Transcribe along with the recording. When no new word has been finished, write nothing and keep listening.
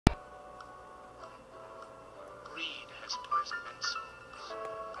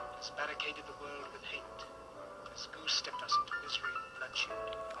invaded the world with hate, has goose-stepped us into misery and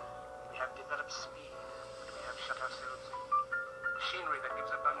bloodshed. We have developed speed, but we have shut ourselves in. Machinery that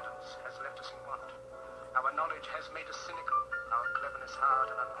gives abundance has left us in want. Our knowledge has made us cynical, our cleverness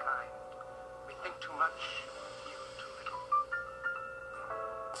hard and unkind. We think too much, feel too little.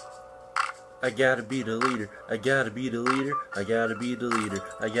 I gotta be the leader, I gotta be the leader, I gotta be the leader,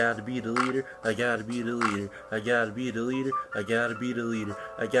 I gotta be the leader, I gotta be the leader, I gotta be the leader, I gotta be the leader,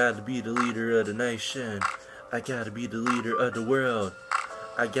 I gotta be the leader of the nation, I gotta be the leader of the world,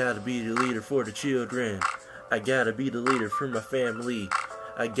 I gotta be the leader for the children, I gotta be the leader for my family,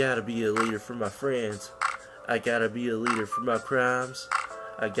 I gotta be a leader for my friends, I gotta be a leader for my crimes,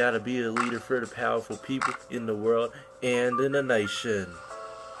 I gotta be a leader for the powerful people in the world and in the nation.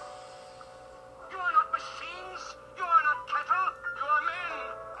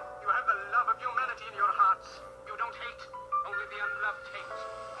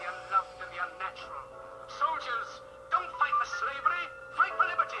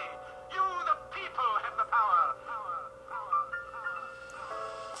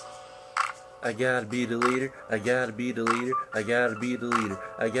 I gotta be the leader, I gotta be the leader, I gotta be the leader,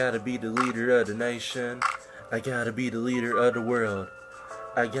 I gotta be the leader of the nation, I gotta be the leader of the world,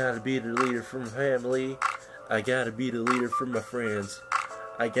 I gotta be the leader for my family, I gotta be the leader for my friends,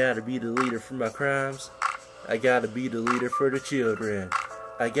 I gotta be the leader for my crimes, I gotta be the leader for the children,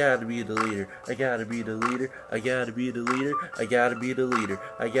 I gotta be the leader, I gotta be the leader, I gotta be the leader, I gotta be the leader,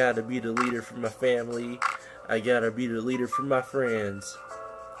 I gotta be the leader for my family, I gotta be the leader for my friends.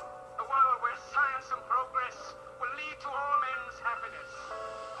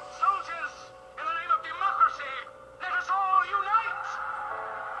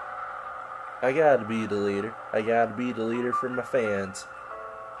 I gotta be the leader. I gotta be the leader for my fans.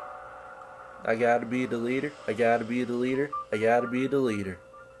 I gotta be the leader. I gotta be the leader. I gotta be the leader.